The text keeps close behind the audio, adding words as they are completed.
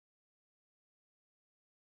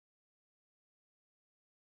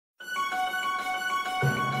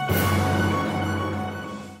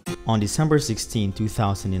On December 16,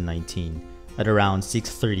 2019, at around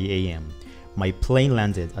 6:30 a.m., my plane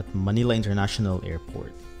landed at Manila International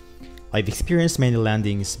Airport. I've experienced many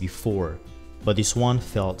landings before, but this one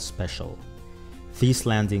felt special. This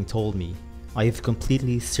landing told me I have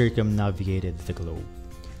completely circumnavigated the globe.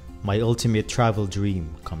 My ultimate travel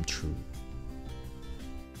dream come true.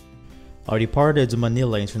 I departed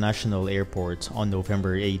Manila International Airport on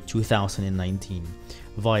November 8, 2019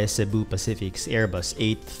 via Cebu Pacific's Airbus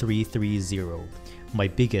 8330, my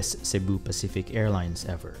biggest Cebu Pacific Airlines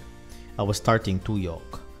ever. I was starting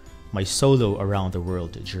Tuyok, my solo around the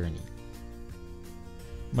world journey.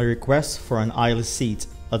 My request for an aisle seat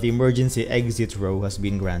at the emergency exit row has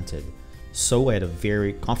been granted, so I had a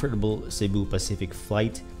very comfortable Cebu Pacific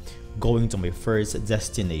flight going to my first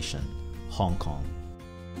destination, Hong Kong.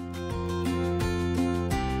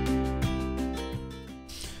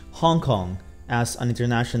 Hong Kong, as an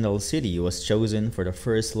international city, was chosen for the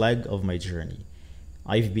first leg of my journey.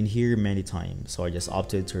 I've been here many times, so I just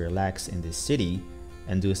opted to relax in this city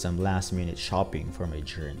and do some last-minute shopping for my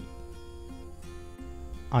journey.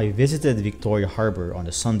 I visited Victoria Harbor on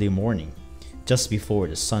a Sunday morning, just before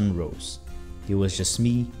the sun rose. It was just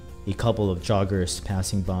me, a couple of joggers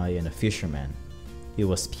passing by, and a fisherman. It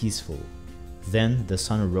was peaceful. Then the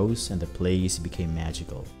sun rose and the place became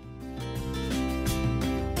magical.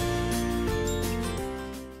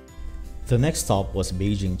 The next stop was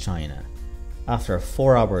Beijing, China. After a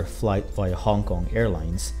 4-hour flight via Hong Kong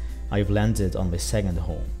Airlines, I've landed on my second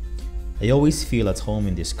home. I always feel at home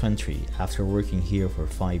in this country after working here for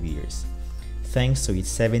 5 years. Thanks to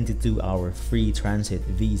its 72-hour free transit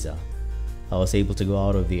visa, I was able to go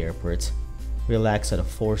out of the airport, relax at a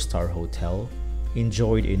 4-star hotel,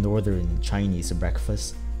 enjoyed a northern Chinese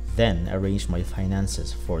breakfast, then arranged my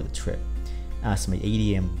finances for the trip, as my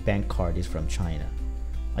ATM bank card is from China.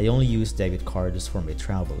 I only use debit cards for my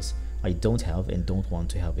travels. I don't have and don't want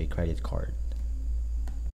to have a credit card.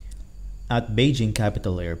 At Beijing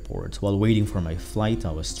Capital Airport, while waiting for my flight,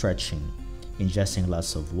 I was stretching, ingesting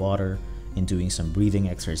lots of water, and doing some breathing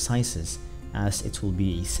exercises, as it will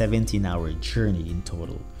be a 17-hour journey in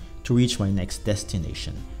total to reach my next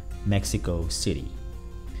destination, Mexico City.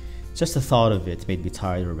 Just the thought of it made me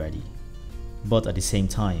tired already, but at the same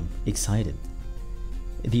time, excited.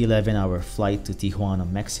 The 11-hour flight to Tijuana,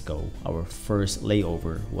 Mexico, our first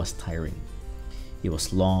layover, was tiring. It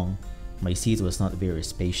was long, my seat was not very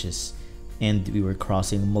spacious, and we were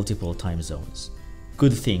crossing multiple time zones.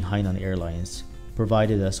 Good thing Hainan Airlines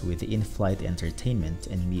provided us with in-flight entertainment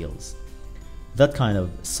and meals. That kind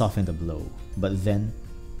of softened the blow, but then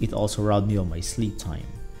it also robbed me of my sleep time.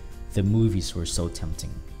 The movies were so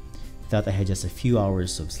tempting that I had just a few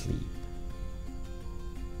hours of sleep.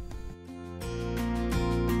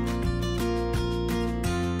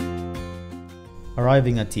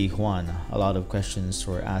 Arriving at Tijuana, a lot of questions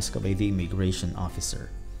were asked by the immigration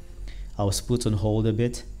officer. I was put on hold a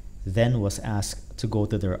bit, then was asked to go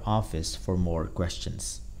to their office for more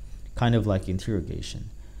questions, kind of like interrogation.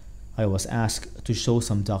 I was asked to show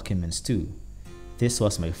some documents too. This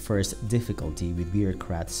was my first difficulty with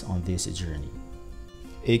bureaucrats on this journey.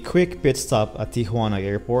 A quick pit stop at Tijuana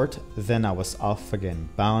Airport, then I was off again,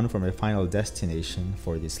 bound for my final destination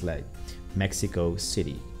for this leg, Mexico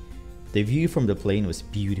City. The view from the plane was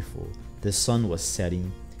beautiful. The sun was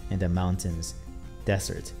setting, and the mountains,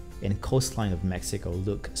 desert, and coastline of Mexico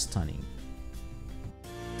looked stunning.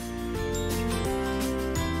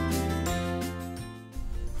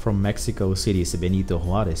 From Mexico City's Benito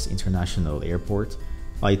Juarez International Airport,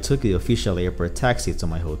 I took the official airport taxi to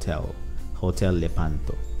my hotel, Hotel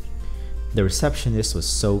Lepanto. The receptionist was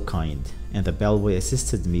so kind, and the bellboy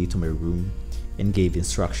assisted me to my room and gave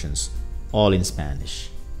instructions, all in Spanish.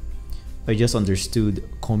 I just understood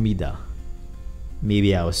comida.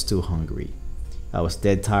 Maybe I was too hungry. I was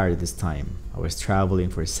dead tired this time. I was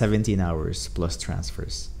traveling for 17 hours plus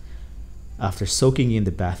transfers. After soaking in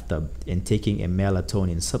the bathtub and taking a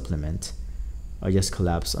melatonin supplement, I just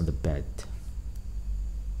collapsed on the bed.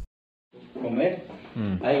 Comer.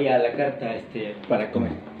 Ahí a la carta para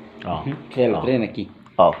comer. Oh. Se lo traen aquí.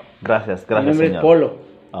 Oh, gracias, Mi nombre señor. es Polo.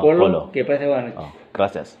 Oh, Polo, que pase buenas noches. Oh,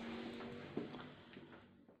 gracias.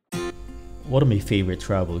 One of my favorite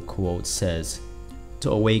travel quotes says,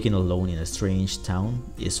 "To awaken alone in a strange town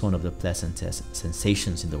is one of the pleasantest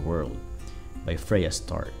sensations in the world," by Freya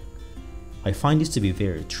Stark. I find this to be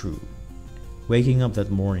very true. Waking up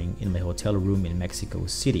that morning in my hotel room in Mexico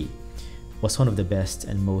City was one of the best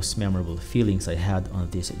and most memorable feelings I had on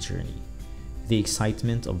this journey. The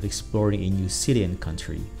excitement of exploring a new city and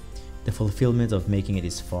country, the fulfillment of making it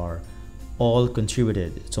this far, all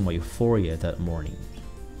contributed to my euphoria that morning.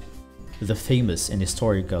 The famous and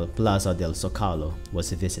historical Plaza del Zocalo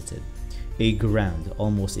was visited, a grand,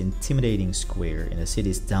 almost intimidating square in the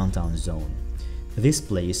city's downtown zone. This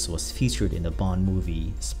place was featured in the Bond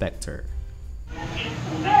movie Spectre.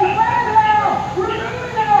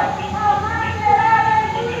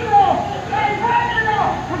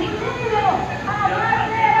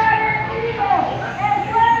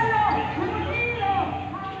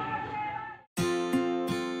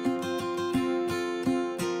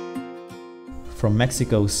 From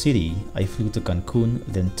Mexico City, I flew to Cancun,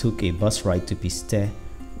 then took a bus ride to Piste,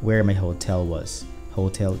 where my hotel was,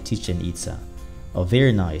 Hotel Chichen Itza, a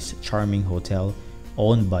very nice, charming hotel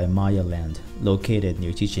owned by Maya Land, located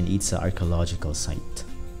near Chichen Itza archaeological site.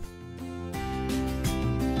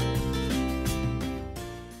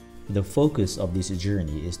 The focus of this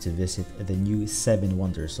journey is to visit the new 7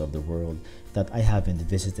 wonders of the world that I haven't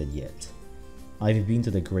visited yet. I've been to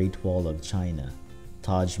the Great Wall of China,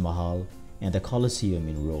 Taj Mahal, and the Colosseum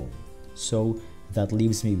in Rome, so that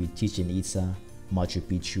leaves me with Chichen Itza, Machu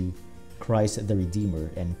Picchu, Christ the Redeemer,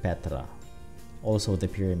 and Petra, also the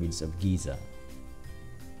pyramids of Giza.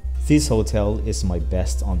 This hotel is my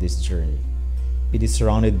best on this journey. It is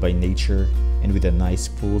surrounded by nature and with a nice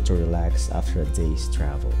pool to relax after a day's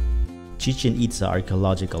travel. Chichen Itza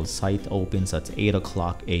archaeological site opens at 8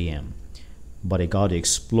 o'clock a.m., but I got to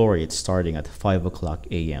explore it starting at 5 o'clock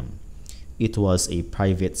a.m. It was a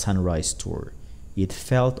private sunrise tour. It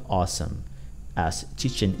felt awesome, as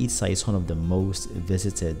Chichen Itza is one of the most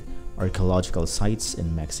visited archaeological sites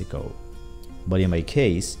in Mexico. But in my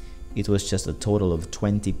case, it was just a total of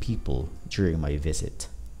 20 people during my visit.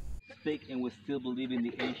 And we still believe in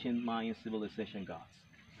the ancient Mayan civilization gods.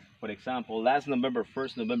 For example, last November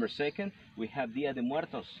 1st, November 2nd, we have Dia de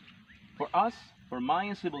Muertos. For us, for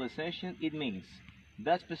Mayan civilization, it means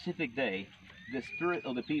that specific day, the spirit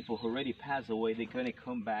of the people who already passed away, they're going to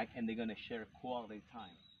come back and they're going to share quality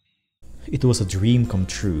time. It was a dream come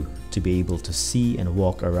true to be able to see and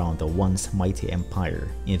walk around the once mighty empire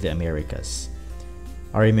in the Americas.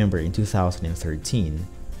 I remember in 2013,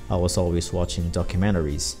 I was always watching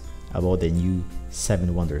documentaries about the new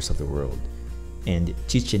 7 wonders of the world, and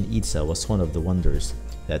Chichen Itza was one of the wonders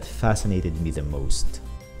that fascinated me the most.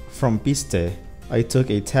 From Piste, I took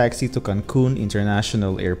a taxi to Cancun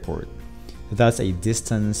International Airport. That's a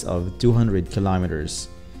distance of 200 kilometers,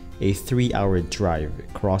 a 3-hour drive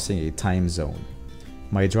crossing a time zone.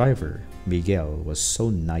 My driver, Miguel, was so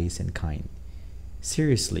nice and kind.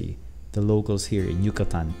 Seriously, the locals here in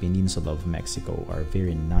Yucatan Peninsula of Mexico are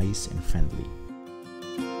very nice and friendly.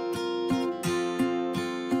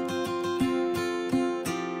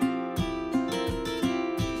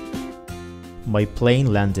 My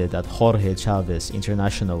plane landed at Jorge Chavez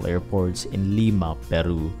International Airport in Lima,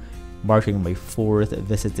 Peru, marking my 4th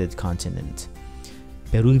visited continent.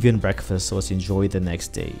 Peruvian breakfast was enjoyed the next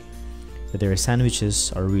day. Their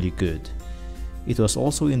sandwiches are really good. It was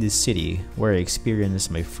also in this city where I experienced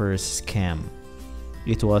my first scam.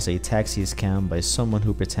 It was a taxi scam by someone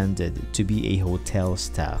who pretended to be a hotel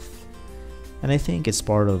staff. And I think it's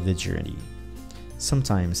part of the journey.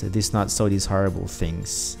 Sometimes these not so desirable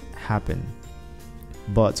things happen,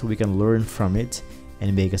 but we can learn from it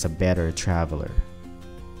and make us a better traveler.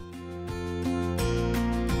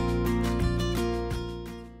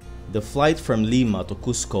 The flight from Lima to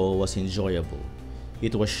Cusco was enjoyable.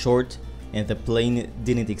 It was short and the plane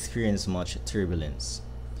didn't experience much turbulence.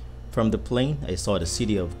 From the plane, I saw the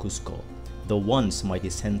city of Cusco, the once mighty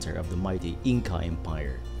center of the mighty Inca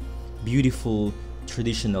Empire. Beautiful,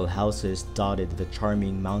 traditional houses dotted the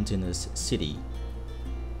charming mountainous city.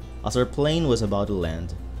 As our plane was about to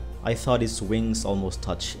land, I thought its wings almost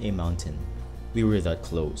touched a mountain. We were that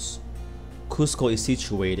close. Cusco is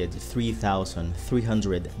situated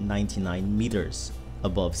 3,399 meters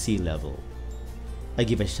above sea level. I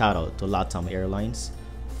give a shout out to LATAM Airlines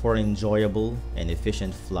for an enjoyable and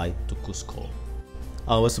efficient flight to Cusco.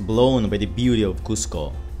 I was blown by the beauty of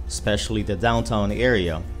Cusco, especially the downtown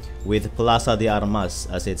area with Plaza de Armas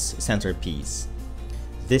as its centerpiece.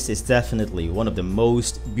 This is definitely one of the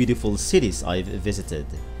most beautiful cities I've visited.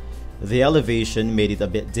 The elevation made it a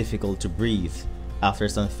bit difficult to breathe after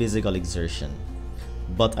some physical exertion,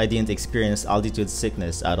 but I didn't experience altitude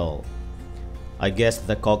sickness at all. I guess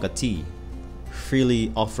the coca tea,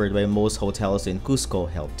 freely offered by most hotels in Cusco,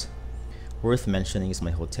 helped. Worth mentioning is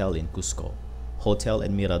my hotel in Cusco, Hotel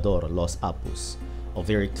El Mirador Los Apus, a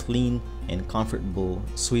very clean and comfortable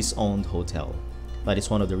Swiss-owned hotel. That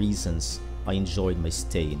is one of the reasons I enjoyed my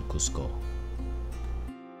stay in Cusco.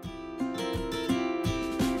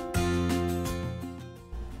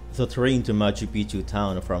 The train to Machu Picchu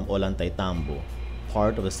town from Ollantaytambo,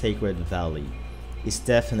 part of the Sacred Valley, is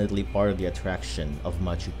definitely part of the attraction of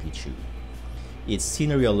Machu Picchu. Its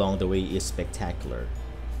scenery along the way is spectacular.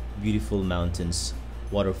 Beautiful mountains,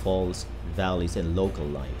 waterfalls, valleys, and local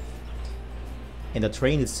life. And the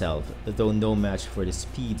train itself, though no match for the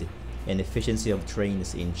speed and efficiency of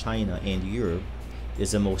trains in China and Europe,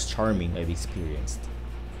 is the most charming I've experienced.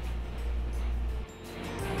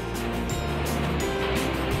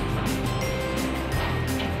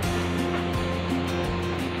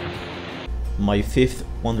 My fifth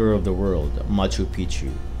wonder of the world, Machu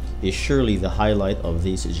Picchu, is surely the highlight of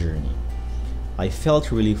this journey. I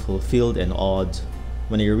felt really fulfilled and awed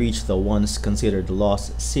when I reached the once considered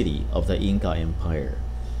lost city of the Inca Empire.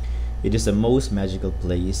 It is the most magical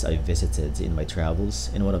place I've visited in my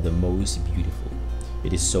travels and one of the most beautiful.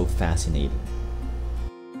 It is so fascinating.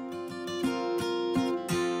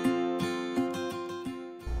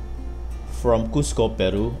 From Cusco,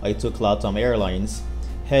 Peru, I took LATAM Airlines,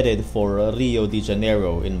 headed for Rio de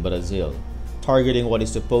Janeiro in Brazil, targeting what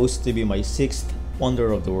is supposed to be my sixth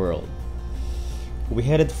wonder of the world. We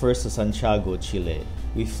headed first to Santiago, Chile.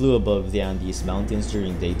 We flew above the Andes Mountains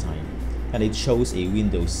during daytime, and I chose a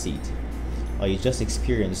window seat. I just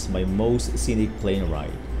experienced my most scenic plane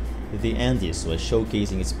ride. The Andes was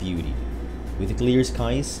showcasing its beauty. With clear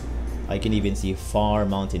skies, I can even see far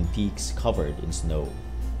mountain peaks covered in snow.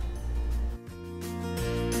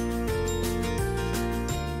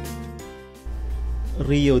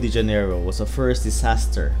 Rio de Janeiro was the first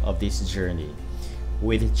disaster of this journey.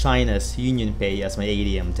 With China's UnionPay as my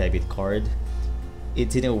ATM debit card, it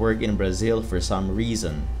didn't work in Brazil for some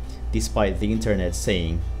reason, despite the internet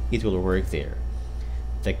saying it will work there.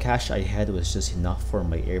 The cash I had was just enough for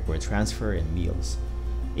my airport transfer and meals.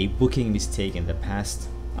 A booking mistake in the past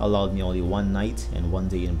allowed me only one night and one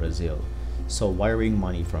day in Brazil, so wiring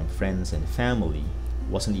money from friends and family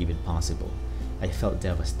wasn't even possible. I felt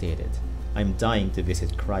devastated. I'm dying to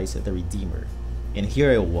visit Christ the Redeemer, and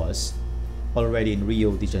here I was, already in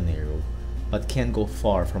Rio de Janeiro, but can't go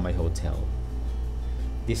far from my hotel.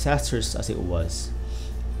 Disastrous as it was,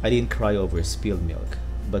 I didn't cry over spilled milk,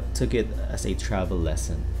 but took it as a travel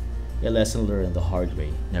lesson, a lesson learned the hard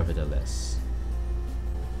way nevertheless.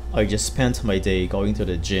 I just spent my day going to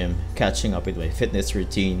the gym, catching up with my fitness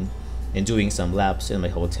routine, and doing some laps in my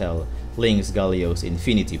hotel, Links Galio's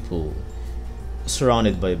infinity pool,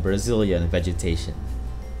 surrounded by Brazilian vegetation.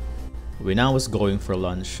 When I was going for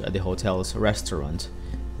lunch at the hotel's restaurant,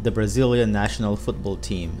 the Brazilian national football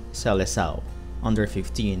team, Seleção, under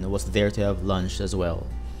 15, was there to have lunch as well.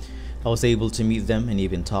 I was able to meet them and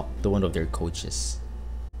even talk to one of their coaches.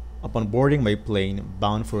 Upon boarding my plane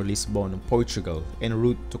bound for Lisbon, Portugal, en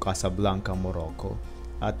route to Casablanca, Morocco,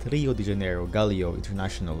 at Rio de Janeiro Galio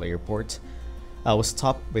International Airport, I was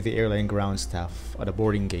stopped by the airline ground staff at the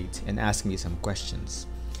boarding gate and asked me some questions.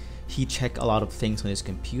 He checked a lot of things on his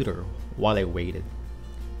computer while I waited.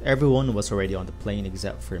 Everyone was already on the plane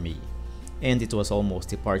except for me, and it was almost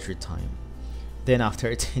departure time. Then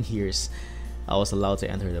after 10 years, I was allowed to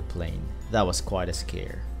enter the plane. That was quite a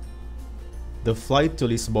scare. The flight to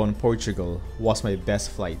Lisbon, Portugal was my best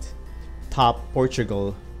flight. TOP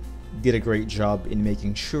Portugal did a great job in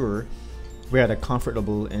making sure we had a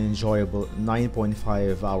comfortable and enjoyable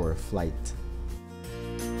 9.5-hour flight.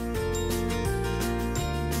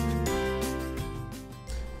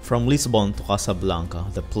 From Lisbon to Casablanca,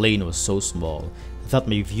 the plane was so small that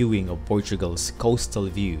my viewing of Portugal's coastal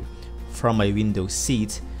view from my window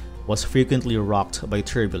seat was frequently rocked by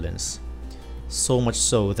turbulence, so much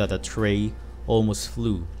so that a tray almost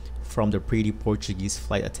flew from the pretty Portuguese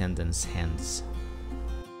flight attendant's hands.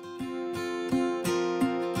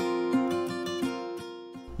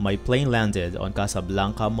 My plane landed on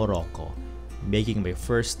Casablanca, Morocco, making my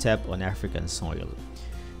first step on African soil.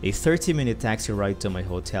 A 30-minute taxi ride to my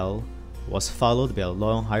hotel was followed by a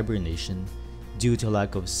long hibernation due to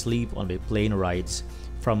lack of sleep on my plane rides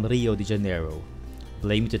from Rio de Janeiro,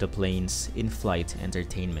 blamed to the plane's in-flight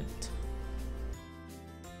entertainment.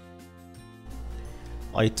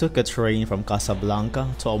 I took a train from Casablanca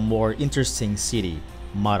to a more interesting city,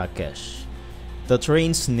 Marrakesh. The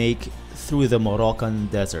train snaked through the Moroccan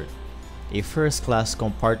desert. A first-class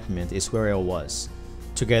compartment is where I was,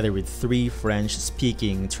 together with 3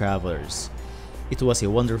 French-speaking travelers. It was a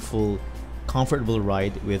wonderful, comfortable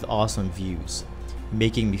ride with awesome views,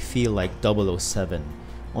 making me feel like 007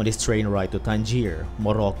 on this train ride to Tangier,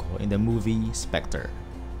 Morocco in the movie Spectre.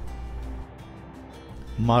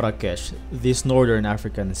 Marrakesh, this northern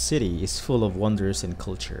African city, is full of wonders and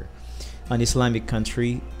culture. An Islamic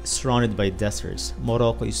country surrounded by deserts,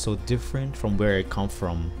 Morocco is so different from where I come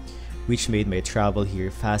from, which made my travel here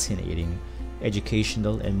fascinating,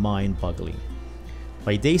 educational, and mind-boggling.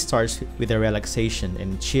 My day starts with a relaxation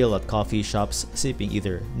and chill at coffee shops, sipping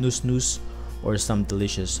either nus or some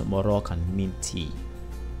delicious Moroccan mint tea.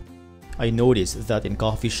 I noticed that in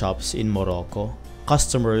coffee shops in Morocco,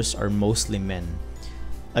 customers are mostly men.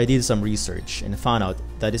 I did some research and found out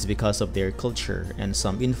that is because of their culture and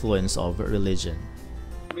some influence of religion.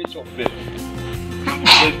 Bits of beef.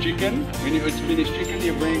 The chicken, when you finish chicken,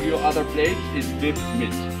 you bring your other plates, is beef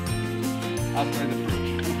meat. After the fruit.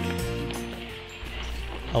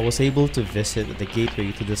 I was able to visit the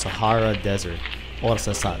gateway to the Sahara Desert, or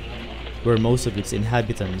Sasad, where most of its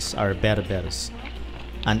inhabitants are Berbers,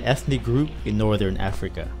 an ethnic group in northern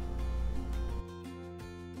Africa.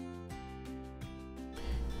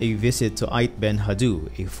 A visit to Ait Ben Hadou,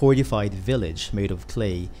 a fortified village made of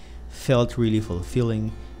clay, felt really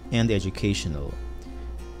fulfilling and educational.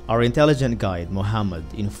 Our intelligent guide, Muhammad,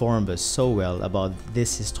 informed us so well about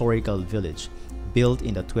this historical village built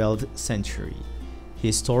in the 12th century.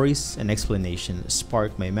 His stories and explanations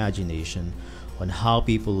sparked my imagination on how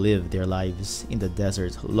people lived their lives in the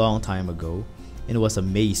desert a long time ago, and was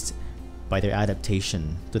amazed by their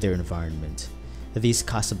adaptation to their environment. This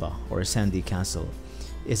Kasbah, or Sandy Castle,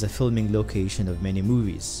 is a filming location of many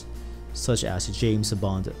movies, such as James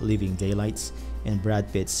Bond Living Daylights and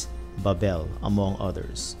Brad Pitt's Babel, among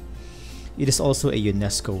others. It is also a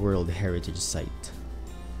UNESCO World Heritage Site.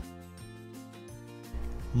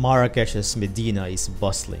 Marrakesh's Medina is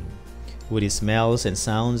bustling, with its smells and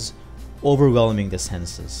sounds overwhelming the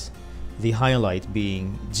senses, the highlight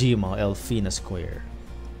being Jima El Fina Square.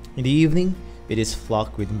 In the evening, it is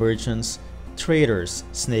flocked with merchants, traders,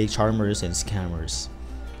 snake charmers, and scammers.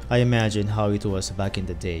 I imagine how it was back in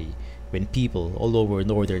the day when people all over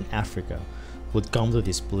northern Africa would come to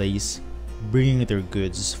this place, bringing their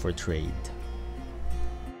goods for trade.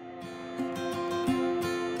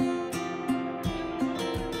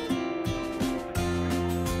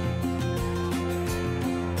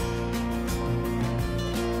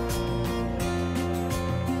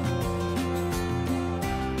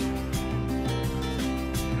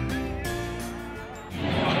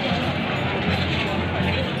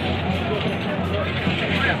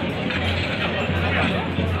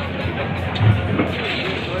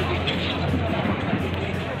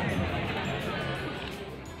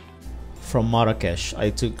 From Marrakesh, I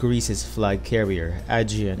took Greece's flag carrier,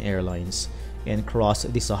 Aegean Airlines, and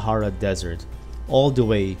crossed the Sahara Desert all the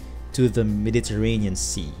way to the Mediterranean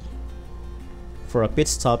Sea for a pit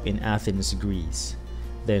stop in Athens, Greece,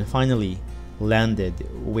 then finally landed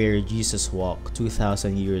where Jesus walked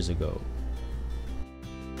 2,000 years ago.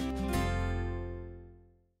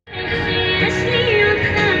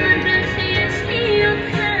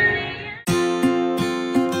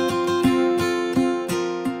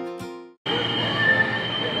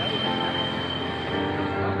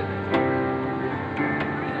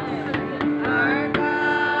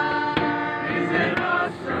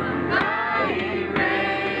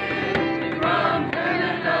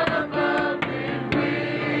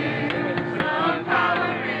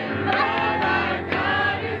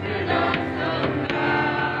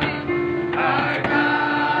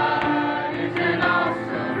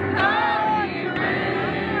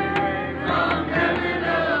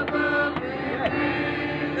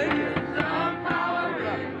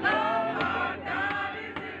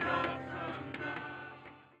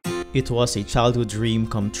 It was a childhood dream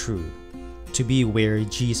come true, to be where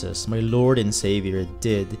Jesus, my Lord and Savior,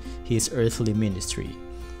 did his earthly ministry.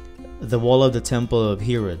 The wall of the temple of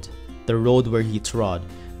Herod, the road where he trod,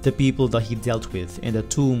 the people that he dealt with, and the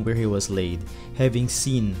tomb where he was laid. Having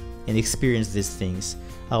seen and experienced these things,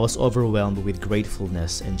 I was overwhelmed with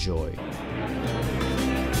gratefulness and joy.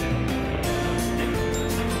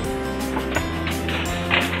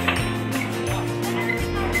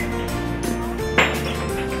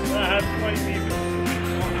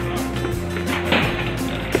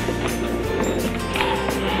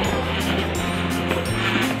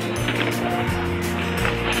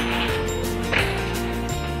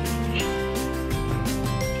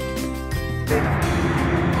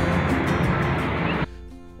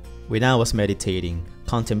 When I was meditating,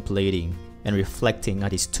 contemplating, and reflecting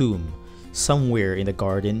at his tomb, somewhere in the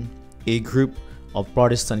garden, a group of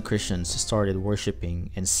Protestant Christians started worshiping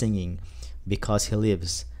and singing "Because He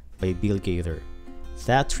Lives" by Bill Gaither.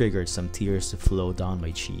 That triggered some tears to flow down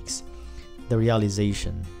my cheeks. The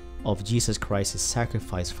realization of Jesus Christ's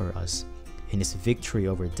sacrifice for us and his victory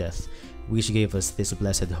over death, which gave us this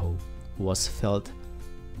blessed hope, was felt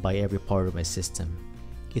by every part of my system.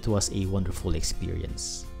 It was a wonderful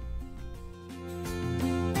experience.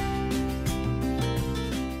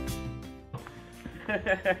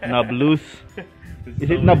 Nablus. Is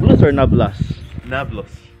it Nablus or Nablas? Nablus.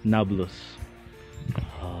 Nablus.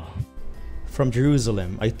 From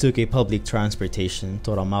Jerusalem, I took a public transportation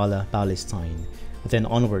to Ramallah, Palestine, then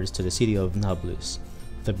onwards to the city of Nablus,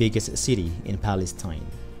 the biggest city in Palestine.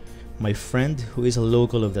 My friend, who is a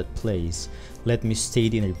local of that place, let me stay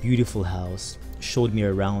in her beautiful house, showed me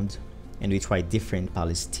around, and we tried different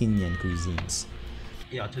Palestinian cuisines.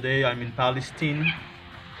 Yeah, today I'm in Palestine,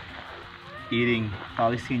 eating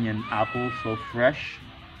Palestinian apples, so fresh,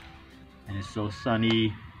 and it's so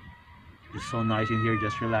sunny. It's so nice in here,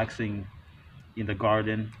 just relaxing in the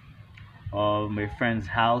garden of my friend's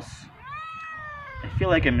house. I feel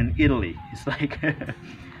like I'm in Italy. It's like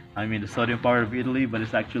I'm in the southern part of Italy, but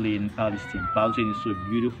it's actually in Palestine. Palestine is so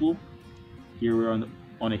beautiful. Here we're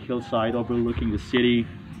on a hillside overlooking the city,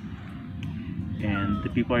 and the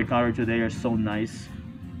people I encountered today are so nice.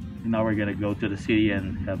 And now we're gonna go to the city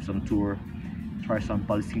and have some tour, try some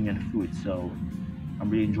Palestinian food. So I'm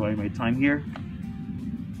really enjoying my time here.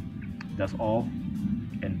 That's all.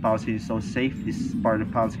 And Palestine is so safe. This part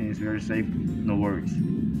of Palestine is very safe. No worries.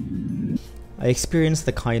 I experienced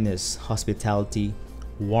the kindness, hospitality,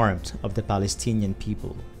 warmth of the Palestinian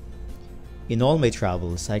people. In all my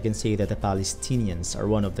travels, I can say that the Palestinians are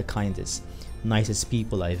one of the kindest, nicest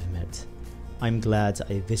people I've met. I'm glad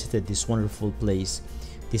I visited this wonderful place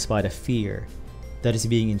despite a fear that is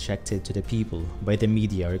being injected to the people by the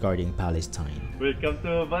media regarding Palestine. Welcome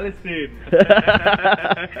to Palestine!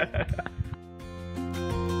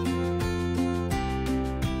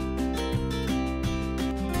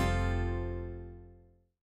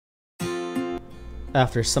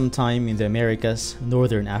 After some time in the Americas,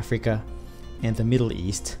 Northern Africa, and the Middle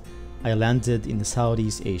East, I landed in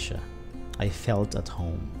Southeast Asia. I felt at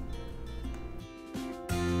home.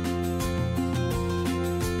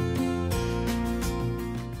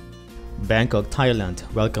 Bangkok, Thailand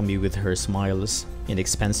welcomed me with her smiles,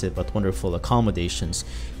 inexpensive but wonderful accommodations,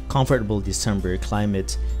 comfortable December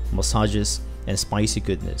climate, massages, and spicy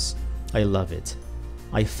goodness. I love it.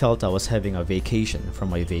 I felt I was having a vacation from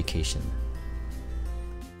my vacation.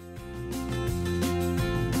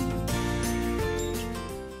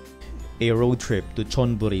 A road trip to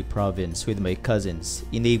Chonburi province with my cousins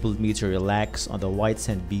enabled me to relax on the white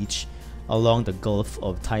sand beach along the Gulf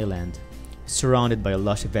of Thailand, surrounded by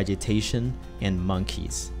lush vegetation and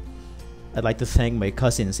monkeys. I'd like to thank my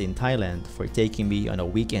cousins in Thailand for taking me on a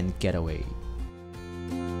weekend getaway.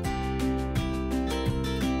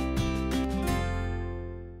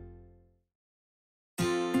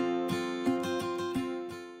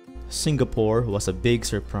 Singapore was a big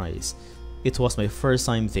surprise. It was my first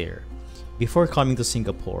time there. Before coming to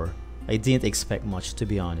Singapore, I didn't expect much, to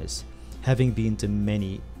be honest. Having been to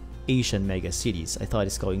many Asian mega cities, I thought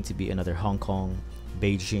it's going to be another Hong Kong,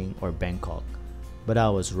 Beijing, or Bangkok. But I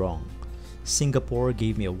was wrong. Singapore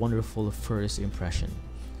gave me a wonderful first impression.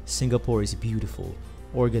 Singapore is beautiful,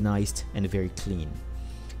 organized, and very clean.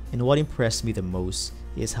 And what impressed me the most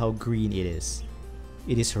is how green it is.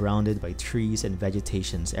 It is surrounded by trees and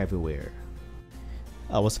vegetations everywhere.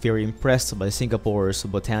 I was very impressed by Singapore's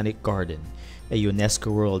Botanic Garden, a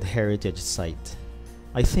UNESCO World Heritage Site.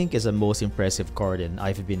 I think it's the most impressive garden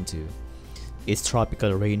I've been to. Its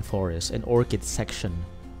tropical rainforest and orchid section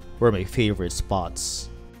were my favorite spots.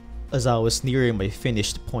 As I was nearing my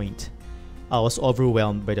finished point, I was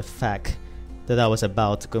overwhelmed by the fact that I was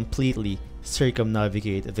about to completely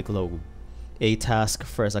circumnavigate the globe, a task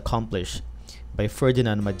first accomplished by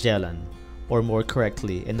Ferdinand Magellan, or more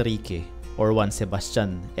correctly Enrique or Juan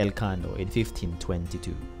Sebastian Elcano in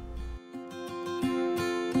 1522.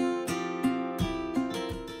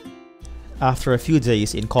 After a few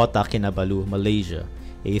days in Kota Kinabalu, Malaysia,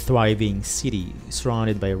 a thriving city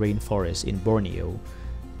surrounded by rainforests in Borneo,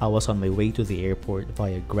 I was on my way to the airport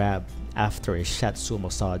via Grab after a shiatsu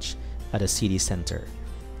massage at a city center.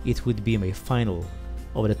 It would be my final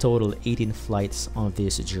of the total 18 flights on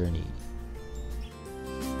this journey.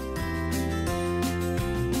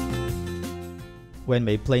 When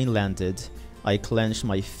my plane landed, I clenched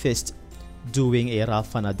my fist, doing a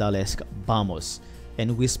Rafa Nadalesque vamos,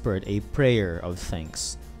 and whispered a prayer of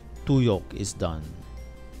thanks. Tuyok is done.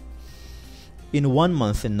 In 1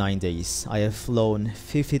 month and 9 days, I have flown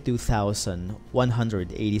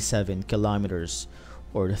 52,187 kilometers,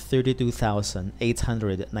 or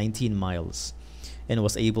 32,819 miles, and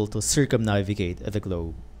was able to circumnavigate the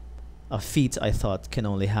globe, a feat I thought can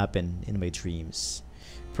only happen in my dreams.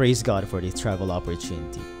 Praise God for this travel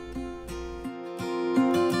opportunity.